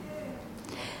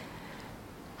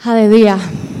Hallelujah.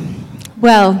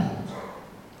 Well,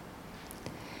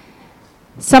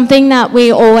 something that we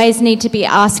always need to be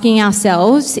asking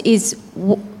ourselves is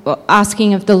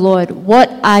asking of the Lord,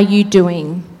 what are you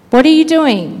doing? What are you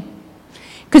doing?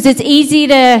 Because it's easy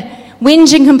to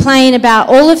whinge and complain about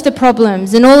all of the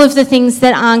problems and all of the things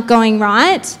that aren't going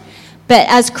right. But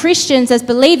as Christians, as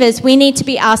believers, we need to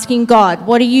be asking God,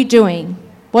 what are you doing?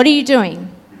 What are you doing?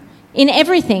 In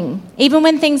everything, even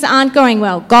when things aren't going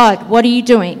well. God, what are you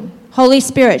doing? Holy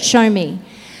Spirit, show me.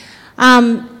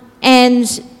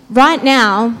 And right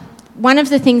now, one of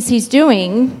the things he's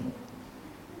doing,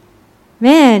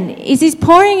 is he's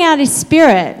pouring out his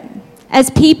Spirit as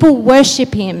people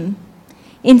worship him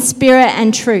in spirit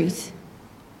and truth.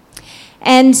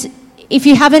 And if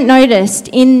you haven't noticed,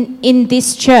 in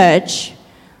this church,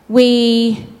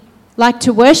 we like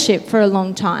to worship for a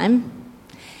long time.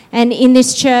 And in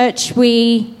this church,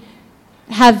 we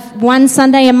have one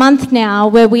Sunday a month now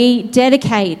where we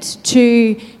dedicate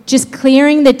to just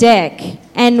clearing the deck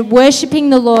and worshipping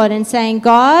the Lord and saying,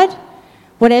 God,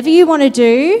 whatever you want to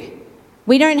do,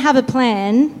 we don't have a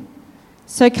plan,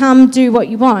 so come do what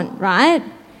you want, right?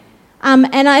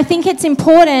 And I think it's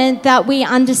important that we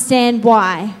understand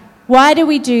why. Why do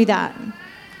we do that?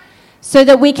 So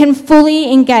that we can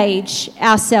fully engage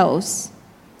ourselves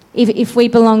if we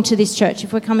belong to this church,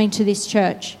 if we're coming to this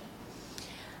church.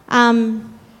 I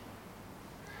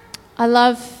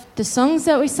love the songs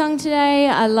that we sung today.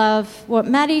 I love what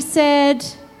Maddie said.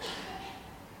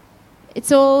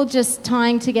 It's all just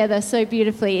tying together so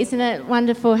beautifully. Isn't it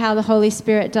wonderful how the Holy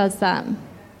Spirit does that?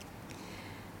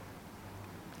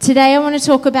 Today I want to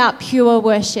talk about pure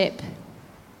worship.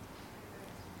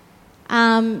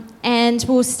 And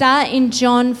we'll start in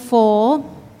John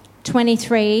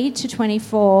 4:23 to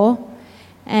 24.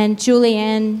 And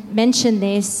Julianne mentioned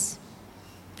this.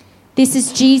 This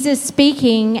is Jesus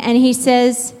speaking, and he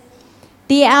says,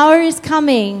 "The hour is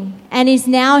coming and is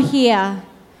now here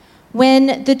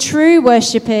when the true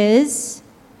worshippers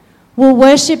will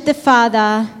worship the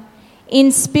Father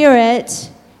in spirit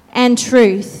and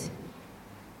truth."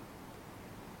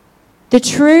 The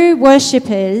true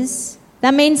worshippers,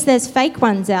 that means there's fake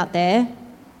ones out there.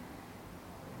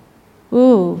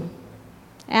 Ooh,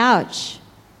 ouch.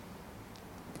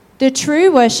 The true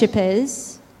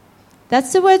worshippers,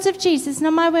 that's the words of Jesus,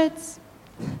 not my words.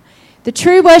 The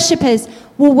true worshippers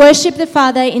will worship the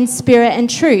Father in spirit and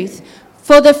truth,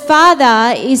 for the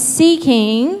Father is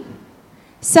seeking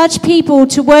such people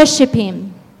to worship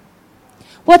him.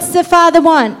 What's the Father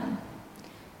want?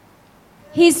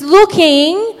 He's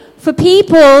looking for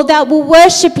people that will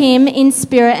worship him in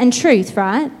spirit and truth,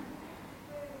 right?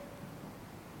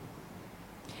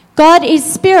 God is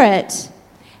spirit,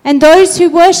 and those who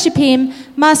worship him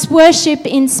must worship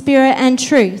in spirit and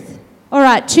truth. All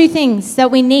right, two things that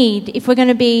we need if we're going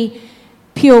to be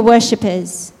pure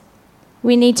worshippers.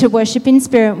 We need to worship in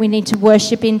spirit, we need to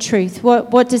worship in truth.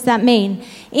 What does that mean?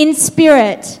 In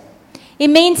spirit, it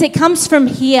means it comes from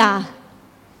here.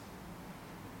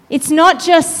 It's not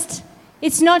just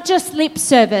lip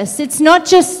service. It's not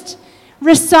just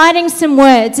reciting some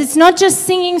words. It's not just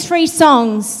singing 3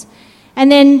 songs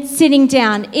and then sitting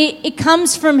down. It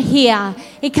comes from here.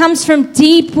 It comes from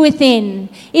deep within.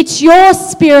 It's your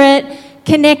spirit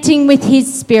connecting with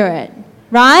his spirit,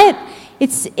 right?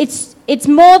 It's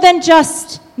more than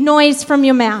just noise from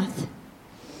your mouth.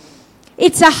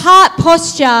 It's a heart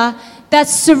posture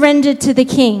that's surrendered to the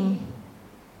King,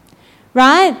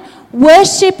 right?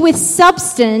 Worship with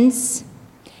substance,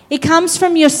 it comes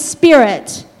from your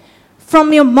spirit,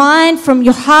 from your mind, from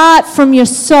your heart, from your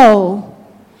soul.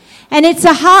 And it's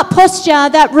a heart posture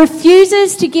that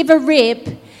refuses to give a rip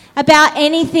about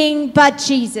anything but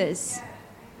Jesus,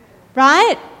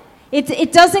 right?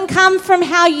 It doesn't come from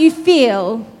how you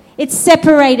feel. It's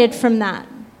separated from that.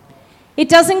 It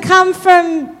doesn't come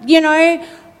from,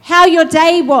 how your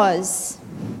day was,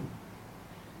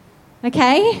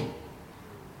 okay?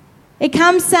 It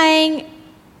comes saying,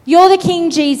 you're the King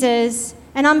Jesus,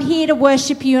 and I'm here to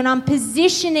worship you, and I'm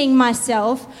positioning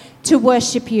myself to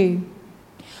worship you.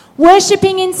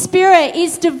 Worshipping in spirit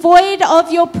is devoid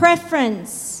of your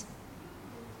preference.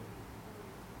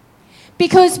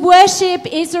 Because worship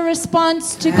is a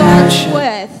response to God's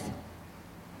worth.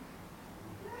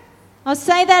 I'll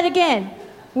say that again.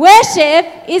 Worship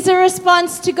is a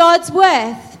response to God's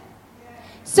worth.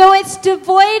 So it's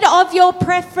devoid of your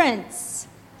preference.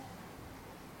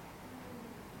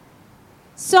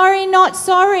 Sorry, not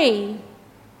sorry.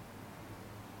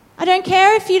 I don't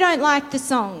care if you don't like the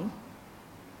song.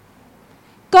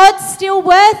 God's still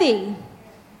worthy.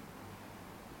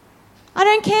 I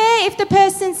don't care if the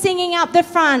person singing up the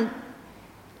front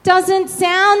doesn't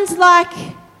sound like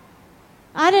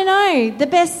I don't know, the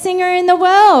best singer in the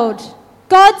world.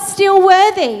 God's still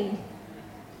worthy.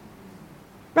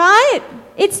 Right?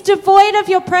 It's devoid of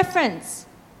your preference.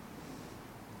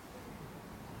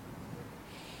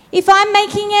 If I'm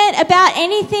making it about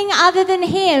anything other than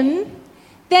Him,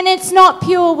 then it's not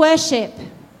pure worship.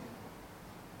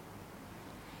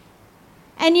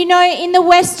 And you know, in the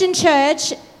Western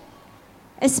church,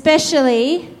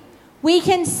 especially, we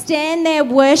can stand there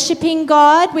worshipping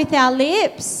God with our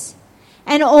lips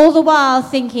and all the while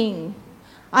thinking,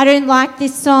 I don't like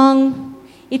this song,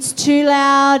 it's too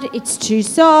loud, it's too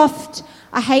soft,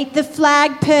 I hate the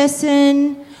flag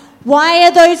person, why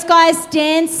are those guys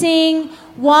dancing?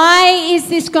 Why is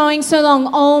this going so long?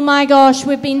 Oh my gosh,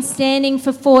 we've been standing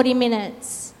for 40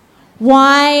 minutes.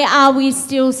 Why are we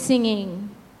still singing?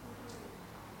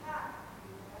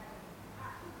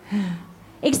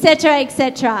 Etc.,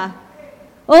 etc.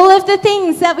 All of the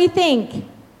things that we think.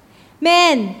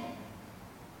 Man,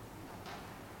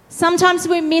 sometimes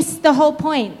we miss the whole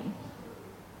point.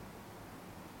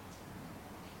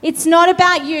 It's not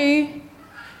about you.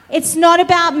 It's not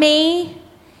about me.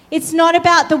 It's not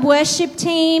about the worship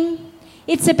team.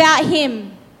 It's about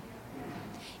Him.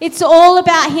 It's all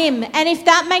about Him. And if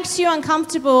that makes you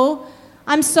uncomfortable,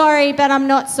 I'm sorry, but I'm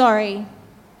not sorry.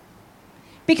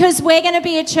 Because we're going to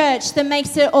be a church that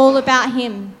makes it all about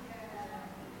Him.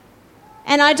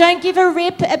 And I don't give a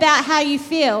rip about how you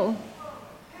feel.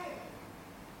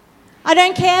 I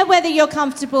don't care whether you're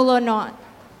comfortable or not.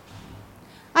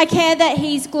 I care that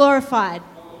He's glorified.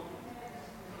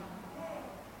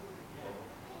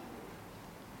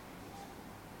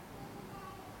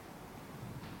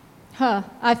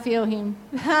 I feel Him.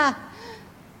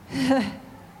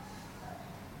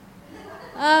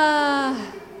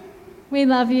 We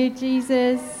love you,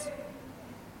 Jesus.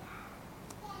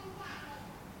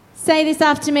 Say this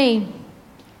after me.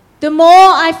 The more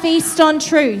I feast on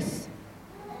truth,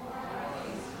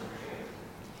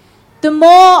 the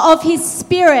more of His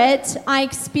Spirit I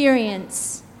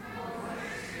experience.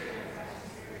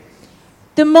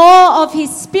 The more of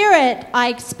His Spirit I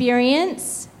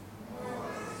experience,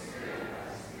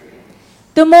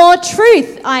 the more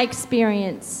truth I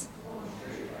experience.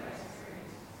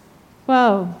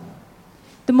 Whoa.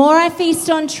 The more I feast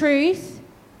on truth,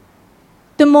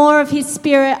 the more of His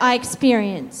Spirit I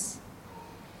experience.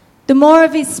 The more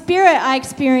of His Spirit I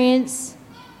experience,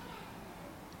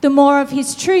 the more of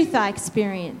His truth I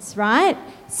experience, right?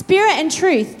 Spirit and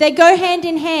truth, they go hand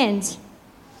in hand.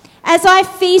 As I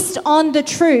feast on the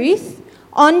truth,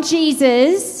 on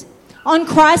Jesus, on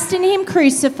Christ and Him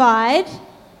crucified,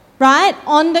 right?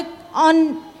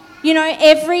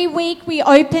 Every week we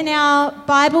open our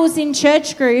Bibles in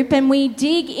church group and we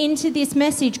dig into this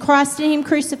message, Christ and Him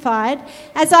crucified.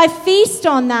 As I feast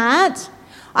on that,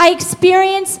 I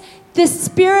experience the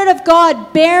Spirit of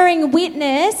God bearing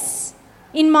witness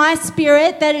in my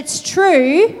spirit that it's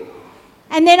true.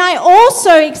 And then I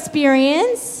also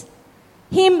experience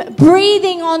Him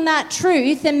breathing on that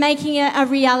truth and making it a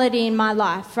reality in my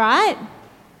life, right?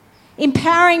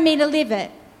 Empowering me to live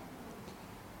it.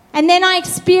 And then I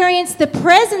experience the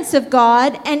presence of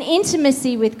God and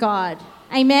intimacy with God.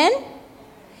 Amen?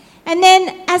 And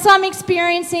then as I'm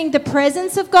experiencing the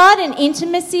presence of God and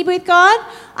intimacy with God,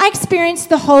 I experience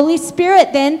the Holy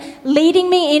Spirit then leading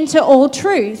me into all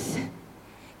truth.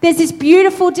 There's this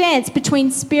beautiful dance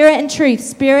between spirit and truth,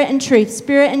 spirit and truth,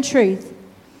 spirit and truth.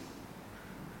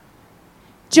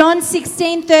 John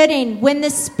 16:13, when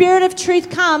the Spirit of truth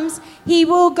comes, He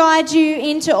will guide you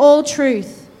into all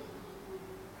truth.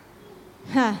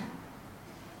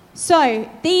 So,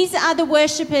 these are the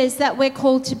worshippers that we're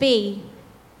called to be.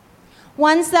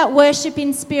 Ones that worship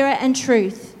in spirit and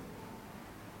truth.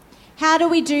 How do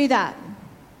we do that?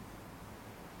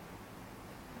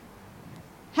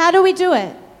 How do we do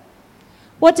it?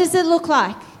 What does it look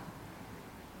like?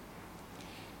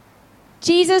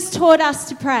 Jesus taught us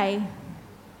to pray.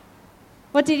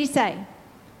 What did He say?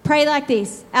 Pray like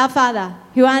this. Our Father,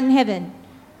 who art in heaven,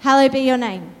 hallowed be your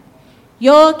name.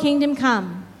 Your kingdom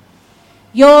come,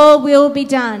 your will be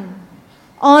done,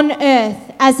 on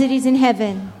earth as it is in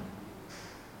heaven.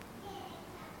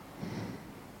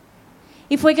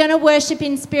 If we're going to worship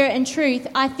in spirit and truth,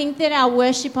 I think that our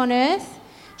worship on earth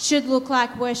should look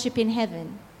like worship in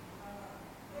heaven.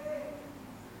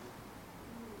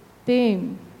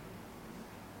 Boom.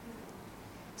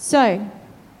 So,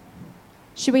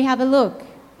 should we have a look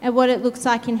at what it looks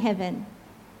like in heaven?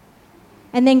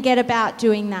 And then get about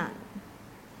doing that.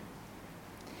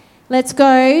 Let's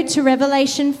go to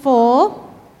Revelation 4.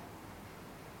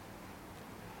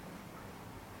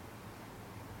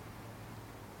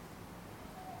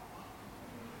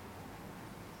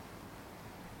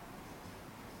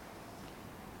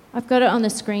 I've got it on the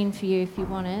screen for you if you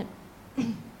want it.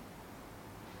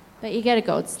 But you get a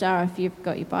gold star if you've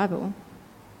got your Bible.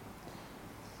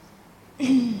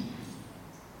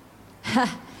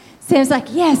 Sam's like,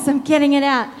 yes, I'm getting it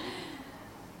out.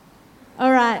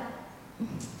 All right.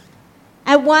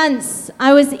 At once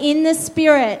I was in the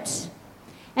Spirit,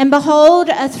 and behold,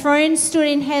 a throne stood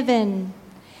in heaven,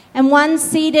 and one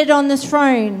seated on the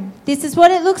throne. This is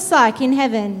what it looks like in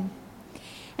heaven.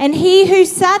 And he who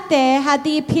sat there had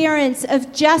the appearance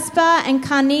of jasper and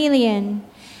carnelian,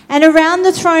 and around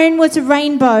the throne was a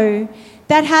rainbow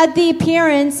that had the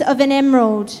appearance of an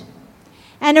emerald.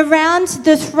 And around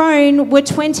the throne were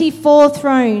 24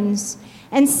 thrones,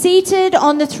 and seated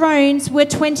on the thrones were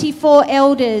 24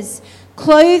 elders,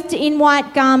 clothed in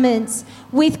white garments,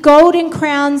 with golden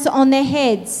crowns on their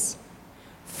heads.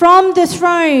 From the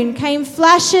throne came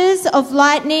flashes of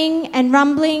lightning and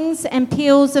rumblings and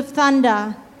peals of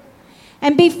thunder.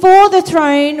 And before the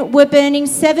throne were burning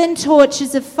 7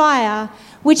 torches of fire,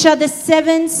 which are the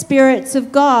 7 spirits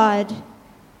of God.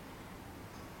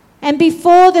 And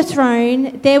before the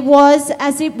throne there was,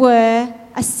 as it were,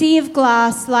 a sea of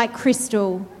glass like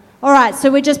crystal. All right, so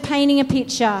we're just painting a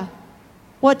picture.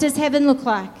 What does heaven look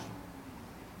like?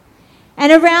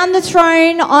 And around the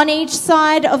throne, on each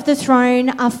side of the throne,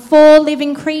 are 4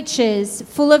 living creatures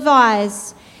full of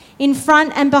eyes, in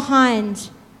front and behind.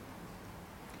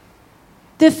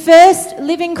 The first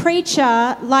living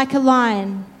creature like a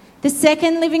lion, the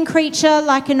second living creature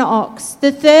like an ox,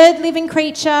 the third living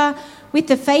creature with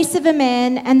the face of a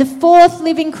man, and the fourth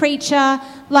living creature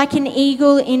like an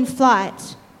eagle in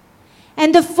flight.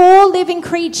 And the 4 living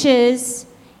creatures,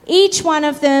 each one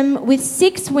of them with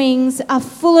 6 wings, are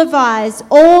full of eyes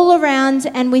all around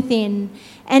and within,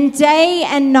 and day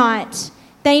and night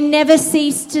they never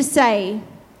cease to say.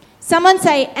 Someone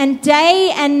say, and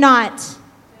day and night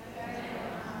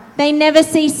they never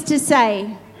cease to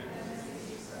say.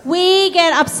 We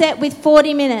get upset with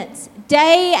 40 minutes.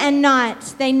 Day and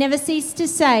night, they never cease to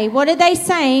say. What are they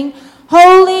saying?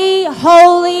 Holy,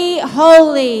 holy,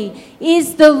 holy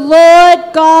is the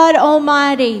Lord God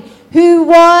Almighty, who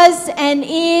was and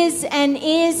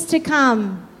is to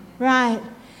come. Right.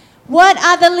 What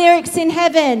are the lyrics in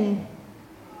heaven?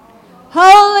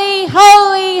 Holy,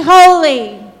 holy,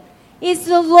 holy is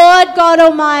the Lord God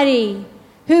Almighty,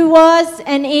 who was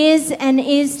and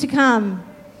is to come.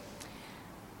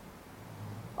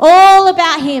 All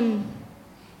about him.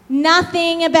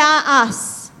 Nothing about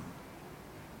us.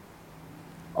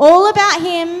 All about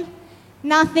him,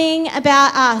 nothing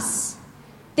about us.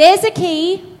 There's a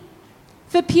key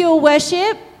for pure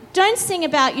worship. Don't sing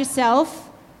about yourself.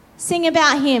 Sing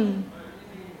about him.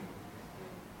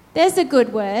 There's a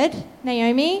good word,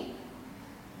 Naomi.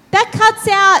 That cuts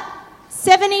out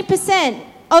 70%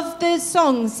 of the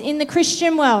songs in the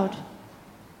Christian world.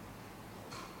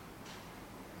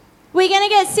 We're going to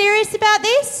get serious about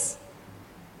this?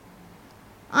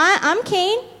 I'm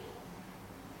keen.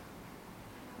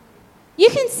 You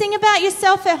can sing about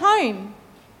yourself at home.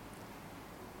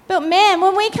 But man,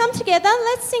 when we come together,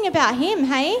 let's sing about him,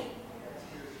 hey?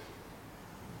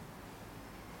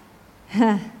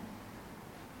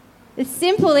 It's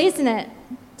simple, isn't it?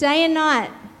 Day and night.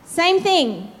 Same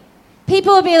thing.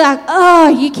 People will be like, oh,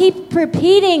 you keep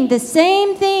repeating the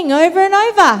same thing over and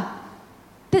over.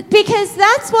 Because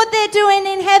that's what they're doing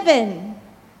in heaven.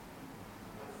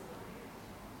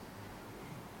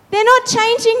 They're not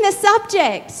changing the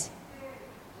subject.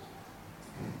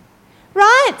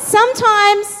 Right?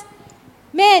 Sometimes,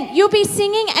 man, you'll be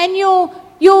singing and you'll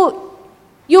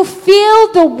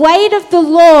feel the weight of the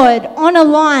Lord on a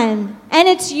line. And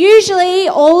it's usually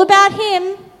all about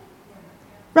him.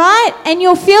 Right? And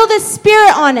you'll feel the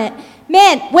Spirit on it.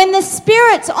 Man, when the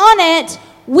Spirit's on it,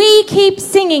 we keep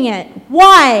singing it.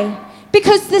 Why?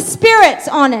 Because the Spirit's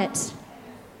on it.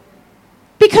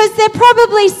 Because they're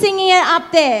probably singing it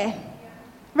up there.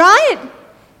 Right?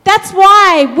 That's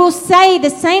why we'll say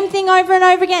the same thing over and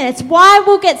over again. It's why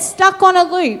we'll get stuck on a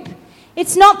loop.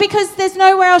 It's not because there's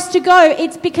nowhere else to go.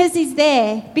 It's because he's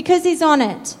there. Because he's on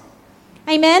it.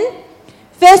 Amen?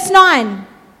 Verse 9.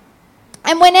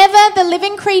 And whenever the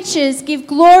living creatures give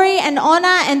glory and honor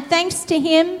and thanks to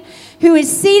him who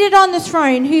is seated on the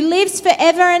throne, who lives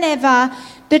forever and ever,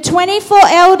 the 24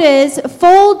 elders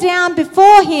fall down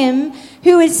before him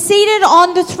who is seated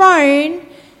on the throne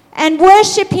and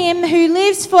worship him who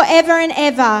lives forever and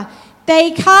ever. They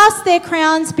cast their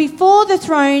crowns before the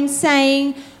throne,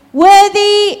 saying,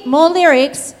 worthy, more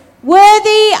lyrics,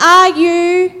 worthy are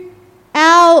you,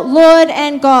 our Lord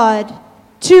and God,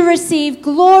 to receive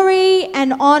glory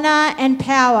and honor and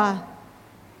power.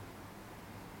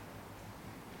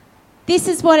 This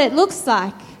is what it looks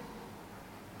like.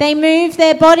 They move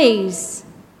their bodies.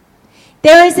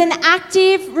 There is an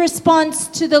active response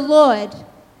to the Lord,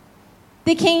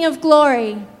 the King of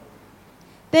Glory.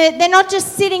 They're not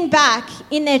just sitting back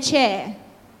in their chair.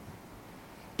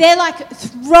 They're like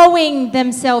throwing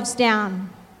themselves down.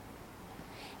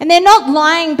 And they're not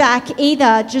lying back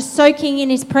either, just soaking in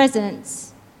his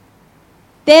presence.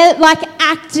 They're like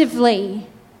actively.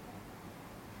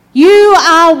 You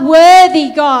are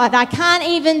worthy, God. I can't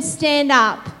even stand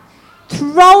up.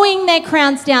 Throwing their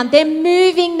crowns down. They're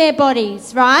moving their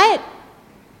bodies, right?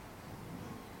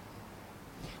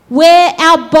 Where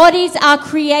our bodies are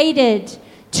created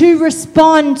to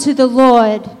respond to the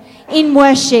Lord in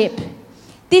worship.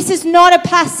 This is not a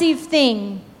passive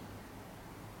thing.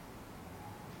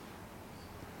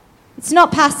 It's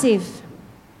not passive.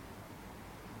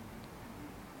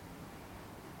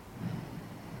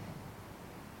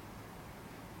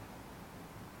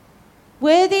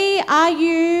 Worthy are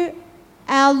you,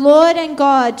 our Lord and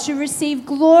God, to receive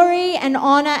glory and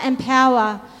honor and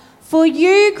power. For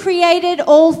you created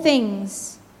all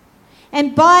things,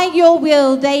 and by your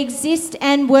will they exist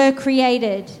and were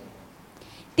created.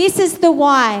 This is the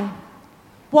why.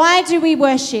 Why do we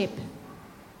worship?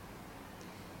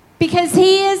 Because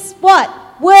he is what?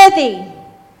 Worthy.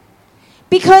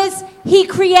 Because he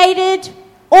created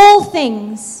all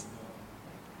things.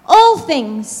 All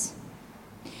things.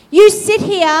 You sit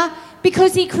here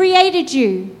because he created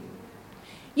you.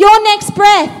 Your next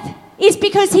breath is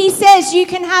because he says you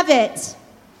can have it.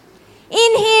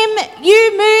 In him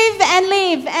you move and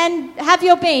live and have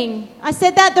your being. I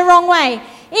said that the wrong way.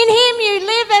 In him you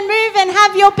live and move and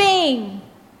have your being.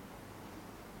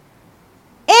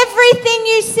 Everything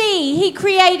you see, he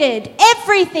created.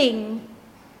 Everything.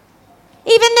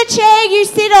 Even the chair you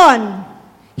sit on.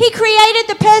 He created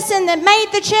the person that made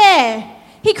the chair.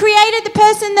 He created the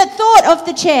person that thought of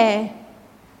the chair.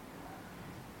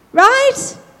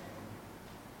 Right?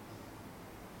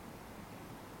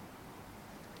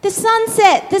 The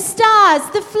sunset, the stars,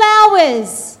 the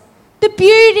flowers, the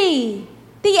beauty,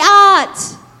 the art,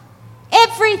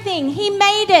 everything. He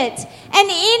made it. And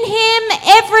in him,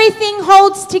 everything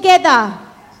holds together.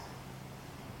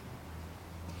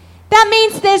 That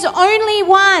means there's only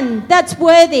one that's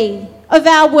worthy of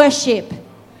our worship,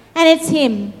 and it's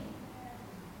him.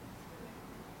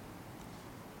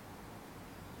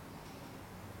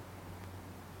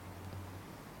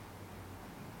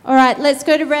 All right, let's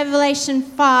go to Revelation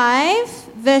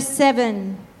 5, verse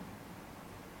 7.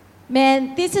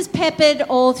 Man, this is peppered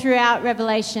all throughout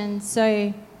Revelation,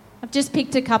 so I've just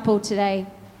picked a couple today.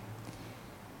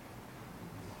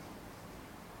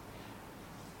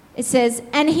 It says,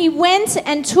 and he went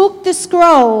and took the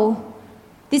scroll,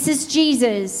 this is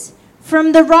Jesus,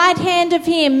 from the right hand of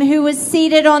him who was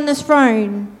seated on the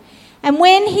throne. And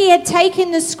when he had taken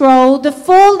the scroll, the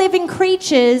 4 living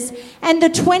creatures and the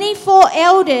 24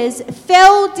 elders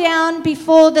fell down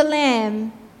before the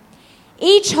Lamb,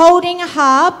 each holding a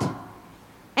harp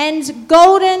and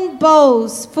golden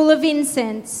bowls full of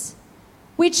incense,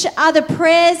 which are the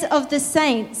prayers of the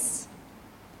saints.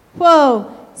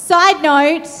 Whoa, side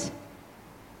note,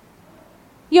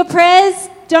 your prayers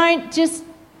don't just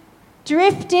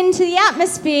drift into the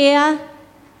atmosphere.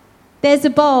 There's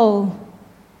a bowl.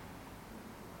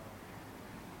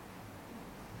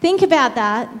 Think about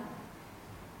that.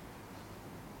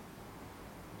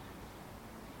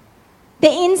 The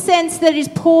incense that is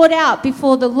poured out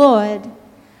before the Lord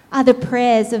are the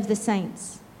prayers of the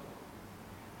saints.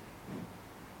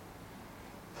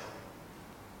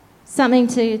 Something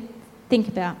to think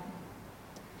about.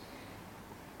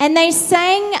 And they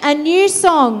sang a new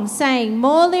song, saying,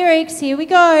 more lyrics, here we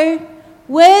go.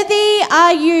 Worthy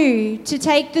are you to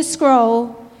take the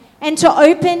scroll and to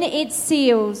open its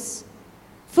seals.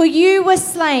 For you were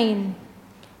slain,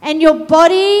 and your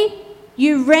body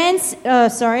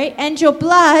and your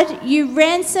blood you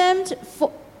ransomed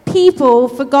for people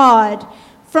for God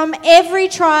from every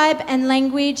tribe and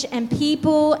language and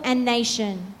people and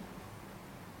nation.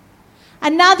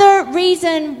 Another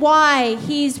reason why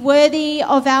he is worthy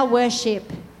of our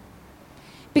worship,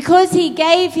 because he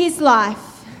gave his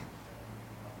life.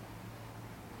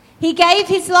 He gave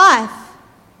his life.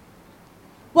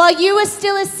 While you were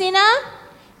still a sinner,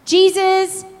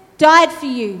 Jesus died for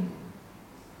you.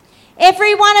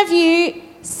 Every one of you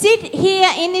sit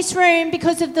here in this room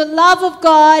because of the love of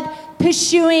God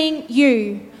pursuing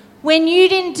you when you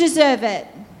didn't deserve it.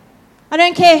 I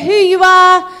don't care who you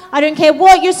are. I don't care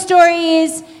what your story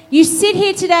is. You sit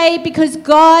here today because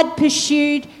God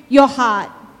pursued your heart.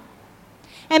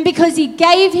 And because he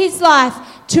gave his life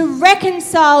to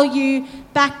reconcile you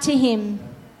back to him.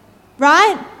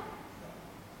 Right?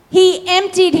 He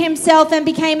emptied himself and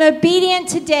became obedient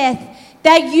to death,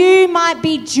 that you might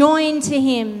be joined to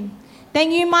him, that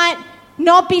you might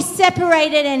not be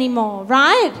separated anymore,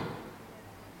 right?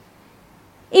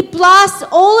 It blasts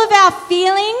all of our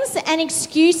feelings and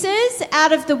excuses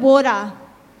out of the water,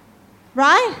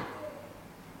 right?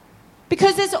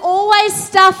 Because there's always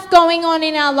stuff going on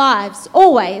in our lives,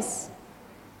 always.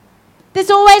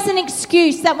 There's always an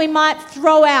excuse that we might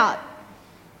throw out,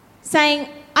 saying,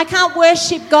 I can't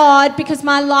worship God because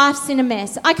my life's in a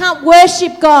mess. I can't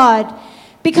worship God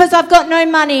because I've got no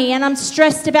money and I'm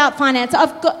stressed about finance.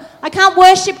 I can't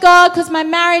worship God because my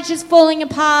marriage is falling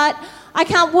apart. I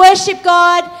can't worship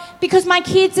God because my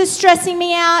kids are stressing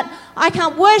me out. I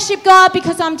can't worship God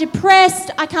because I'm depressed.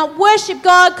 I can't worship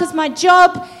God because my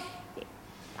job,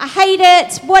 I hate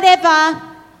it, whatever.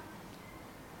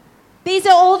 These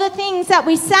are all the things that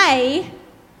we say.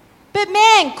 But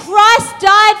man, Christ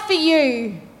died for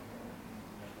you.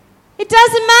 It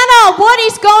doesn't matter what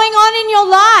is going on in your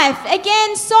life.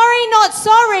 Again, sorry, not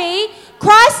sorry.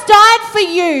 Christ died for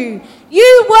you.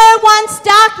 You were once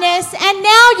darkness, and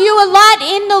now you are light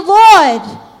in the Lord.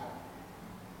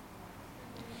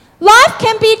 Life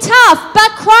can be tough,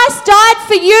 but Christ died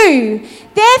for you.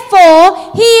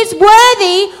 Therefore, he is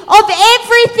worthy of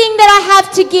everything that I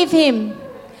have to give him.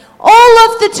 All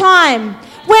of the time.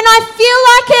 When I feel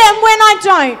like it and when I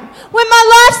don't. When my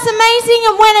life's amazing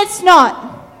and when it's not.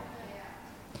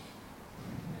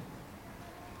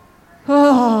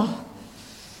 Oh.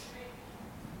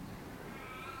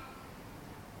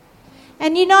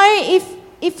 And you know,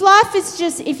 if life is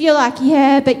just, if you're like,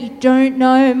 yeah, but you don't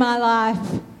know my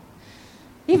life.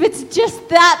 If it's just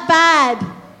that bad,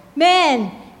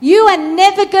 man, you are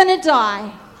never going to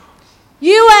die.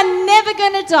 You are never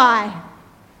going to die.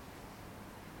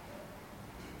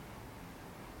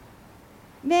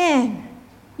 Man,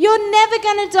 you're never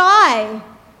going to die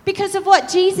because of what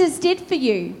Jesus did for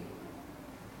you.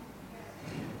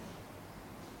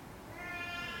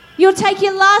 You'll take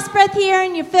your last breath here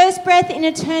and your first breath in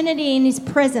eternity in his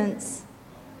presence.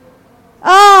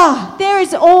 Ah, there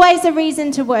is always a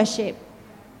reason to worship.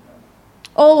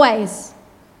 Always.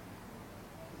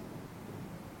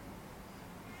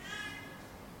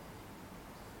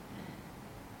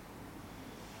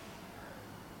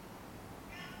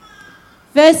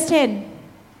 Verse 10.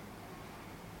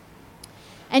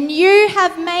 And you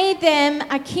have made them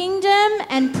a kingdom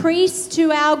and priests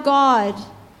to our God,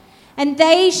 and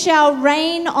they shall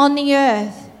reign on the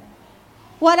earth.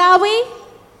 What are we?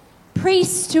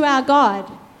 Priests to our God.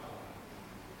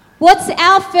 What's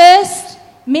our first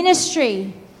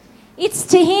ministry? It's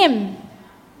to him.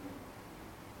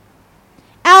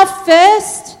 Our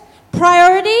first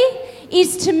priority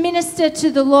is to minister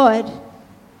to the Lord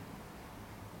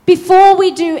before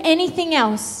we do anything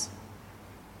else.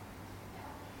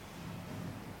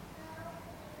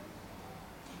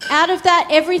 Out of that,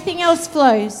 everything else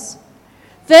flows.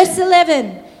 Verse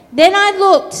 11, then I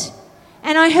looked,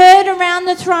 and I heard around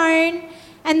the throne,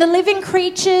 and the living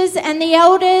creatures, and the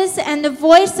elders, and the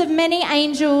voice of many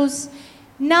angels,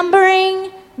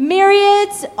 numbering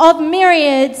myriads of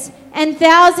myriads, and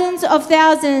thousands of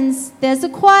thousands. There's a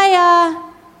choir.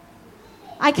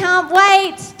 I can't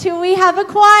wait till we have a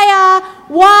choir.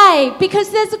 Why?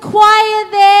 Because there's a choir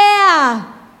there.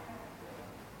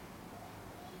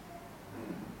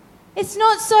 It's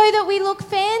not so that we look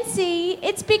fancy.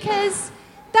 It's because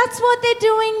that's what they're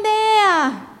doing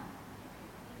there.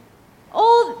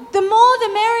 The more the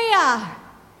merrier.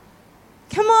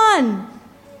 Come on.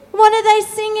 What are they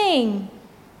singing?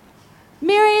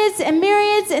 Myriads and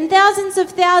myriads and thousands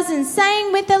of thousands,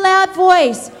 saying with a loud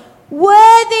voice,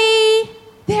 worthy,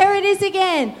 there it is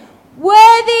again,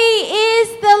 worthy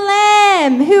is the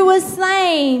Lamb who was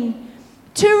slain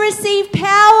to receive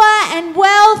power and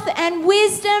wealth and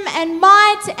wisdom and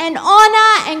might and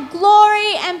honor and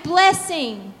glory and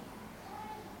blessing.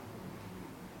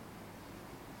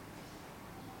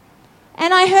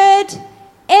 And I heard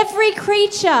every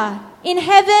creature in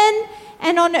heaven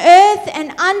and on earth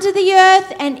and under the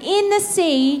earth and in the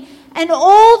sea and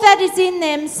all that is in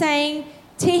them saying,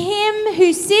 to him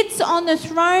who sits on the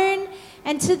throne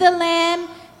and to the Lamb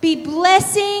be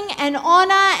blessing and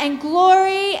honor and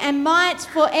glory and might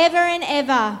forever and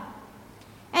ever.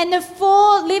 And the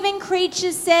four living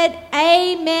creatures said,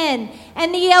 Amen.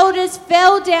 And the elders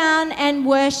fell down and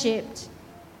worshipped.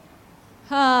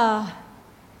 Why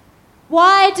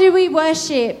do we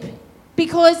worship?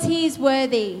 Because he is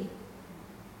worthy.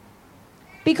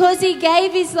 Because he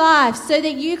gave his life so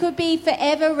that you could be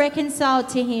forever reconciled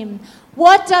to him.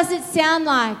 What does it sound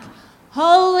like?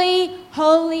 Holy,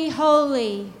 holy,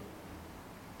 holy.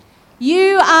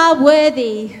 You are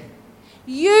worthy.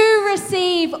 You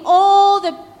receive everything,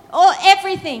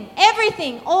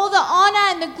 all the honor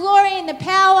and the glory and the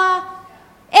power,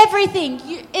 everything.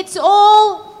 It's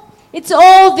all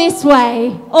this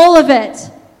way, all of it.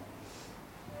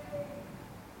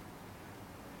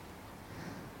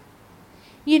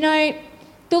 You know,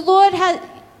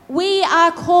 we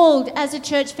are called as a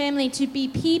church family to be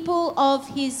people of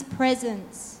His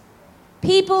presence.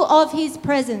 People of His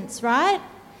presence, right?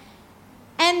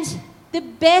 And the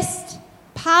best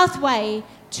pathway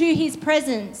to His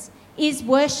presence is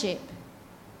worship.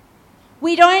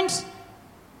 We don't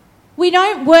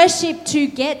worship to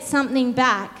get something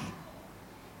back,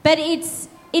 but it's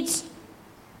in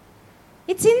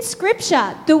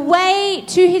Scripture. The way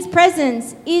to His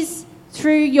presence is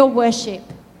through your worship,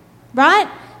 right?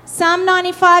 Psalm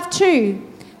 95:2.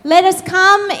 Let us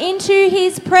come into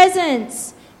His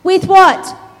presence with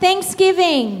what?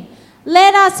 Thanksgiving.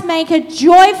 Let us make a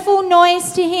joyful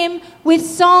noise to Him with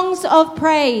songs of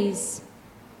praise.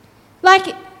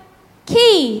 Like,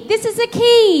 key. This is a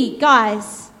key,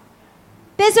 guys.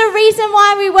 There's a reason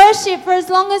why we worship for as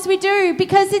long as we do,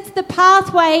 because it's the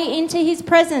pathway into His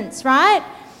presence, right?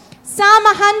 Psalm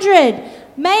 100.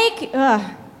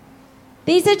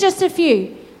 These are just a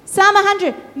few. Psalm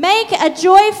 100. Make a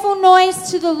joyful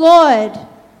noise to the Lord,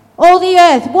 all the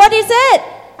earth. What is it?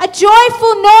 A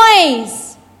joyful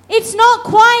noise. It's not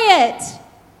quiet.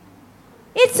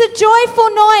 It's a joyful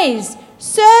noise.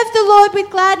 Serve the Lord with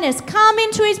gladness. Come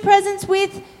into His presence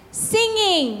with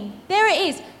singing. There it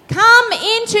is. Come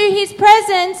into His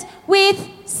presence with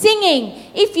singing.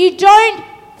 If you don't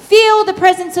feel the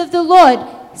presence of the Lord,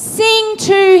 sing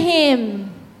to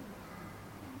Him.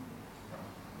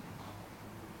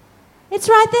 It's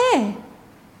right there.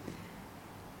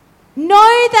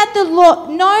 Know that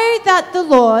the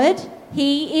Lord,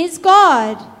 He is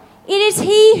God. It is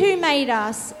He who made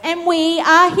us, and we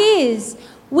are His.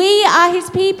 We are His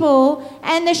people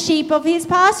and the sheep of His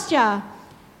pasture.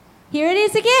 Here it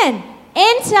is again.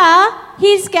 Enter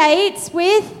His gates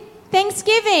with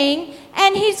thanksgiving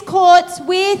and His courts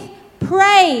with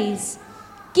praise.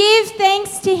 Give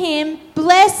thanks to Him.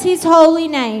 Bless His holy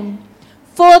name.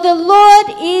 For the Lord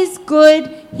is good.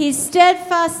 His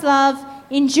steadfast love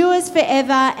endures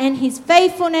forever, and His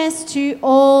faithfulness to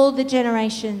all the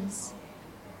generations.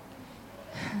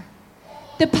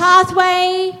 The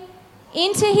pathway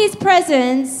into His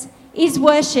presence is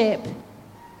worship.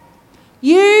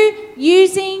 You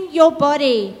using your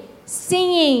body,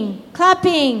 singing,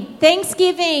 clapping,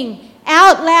 thanksgiving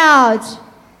out loud.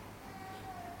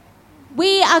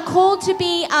 We are called to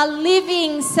be a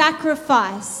living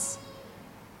sacrifice.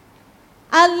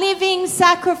 A living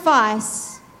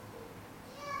sacrifice.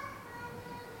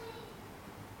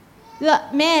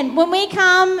 Look, man, when we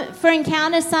come for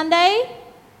Encounter Sunday,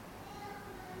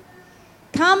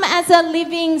 come as a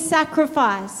living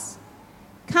sacrifice.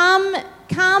 Come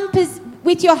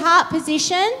with your heart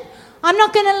position. I'm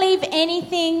not going to leave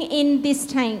anything in this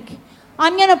tank.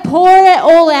 I'm going to pour it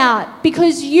all out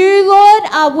because you, Lord,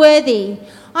 are worthy.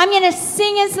 I'm going to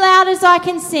sing as loud as I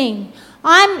can sing.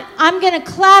 I'm going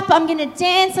to clap, I'm going to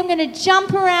dance, I'm going to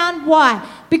jump around. Why?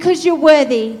 Because you're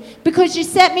worthy. Because you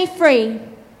set me free.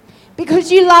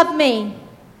 Because you love me.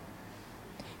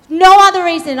 No other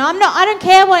reason. I don't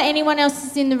care what anyone else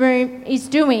is in the room is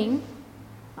doing,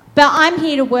 but I'm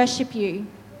here to worship you.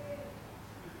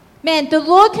 Man, the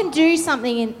Lord can do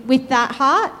something with that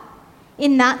heart,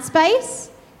 in that space.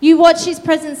 You watch His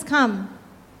presence come.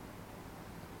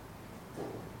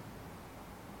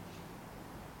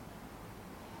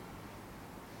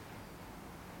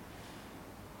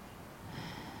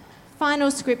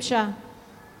 Final scripture.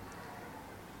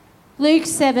 Luke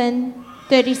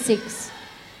 7:36.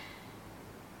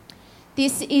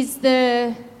 This is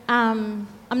I'm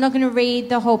not going to read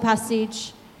the whole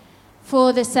passage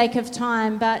for the sake of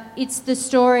time, but it's the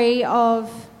story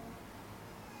of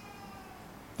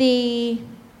the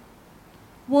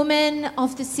woman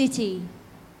of the city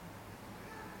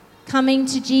coming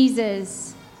to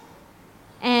Jesus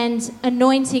and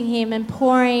anointing Him and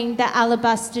pouring the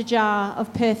alabaster jar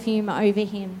of perfume over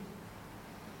Him.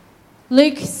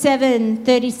 Luke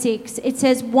 7:36, it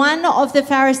says, one of the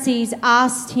Pharisees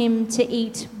asked Him to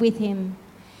eat with him.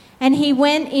 And He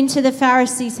went into the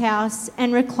Pharisee's house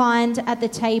and reclined at the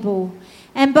table.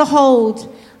 And behold,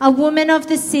 a woman of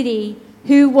the city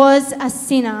who was a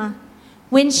sinner,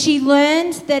 when she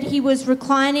learned that He was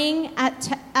reclining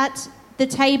at the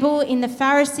table in the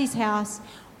Pharisee's house,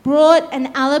 brought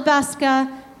an alabaster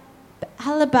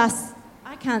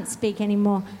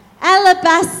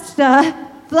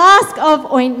flask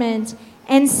of ointment,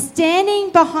 and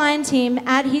standing behind Him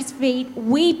at His feet,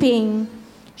 weeping,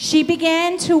 She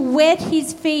began to wet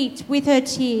his feet with her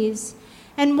tears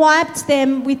and wiped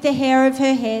them with the hair of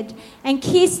her head and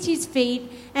kissed his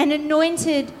feet and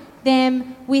anointed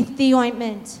them with the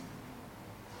ointment.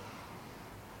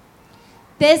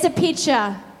 There's a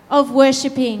picture of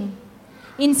worshipping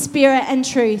in spirit and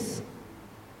truth.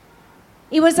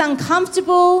 It was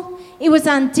uncomfortable. It was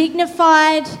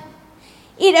undignified.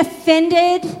 It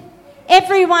offended.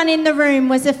 Everyone in the room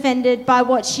was offended by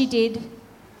what she did.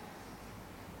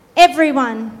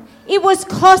 Everyone. It was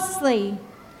costly.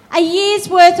 A year's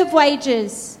worth of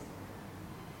wages.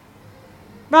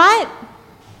 Right?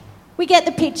 We get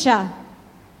the picture.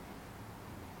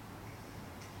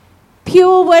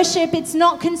 Pure worship, it's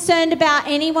not concerned about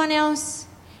anyone else.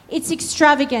 It's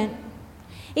extravagant.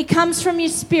 It comes from your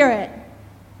spirit.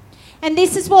 And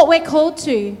this is what we're called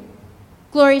to,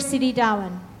 Glory City,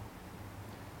 Darwin.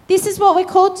 This is what we're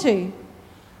called to.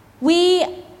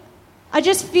 I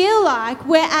just feel like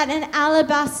we're at an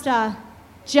alabaster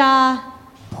jar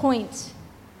point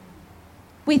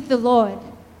with the Lord.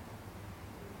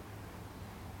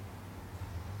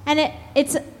 And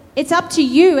it's up to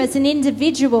you as an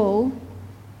individual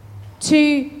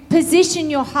to position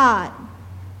your heart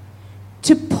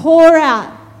to pour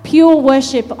out pure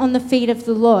worship on the feet of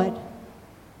the Lord.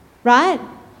 Right?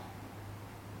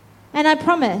 And I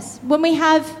promise, when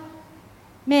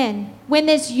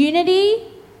there's unity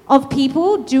of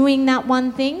people doing that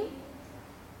one thing,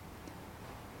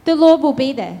 the Lord will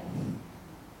be there.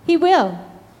 He will.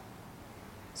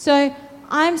 So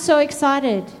I'm so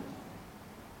excited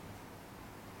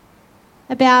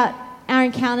about our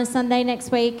Encounter Sunday next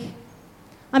week.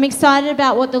 I'm excited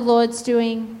about what the Lord's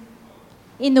doing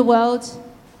in the world.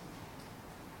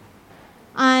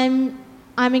 I'm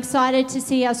excited to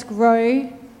see us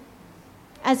grow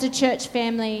as a church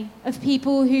family of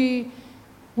people who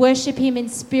worship him in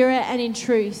spirit and in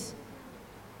truth.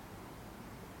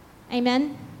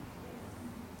 Amen.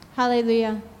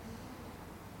 Hallelujah.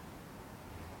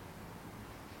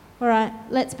 All right,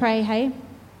 let's pray, hey?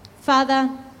 Father,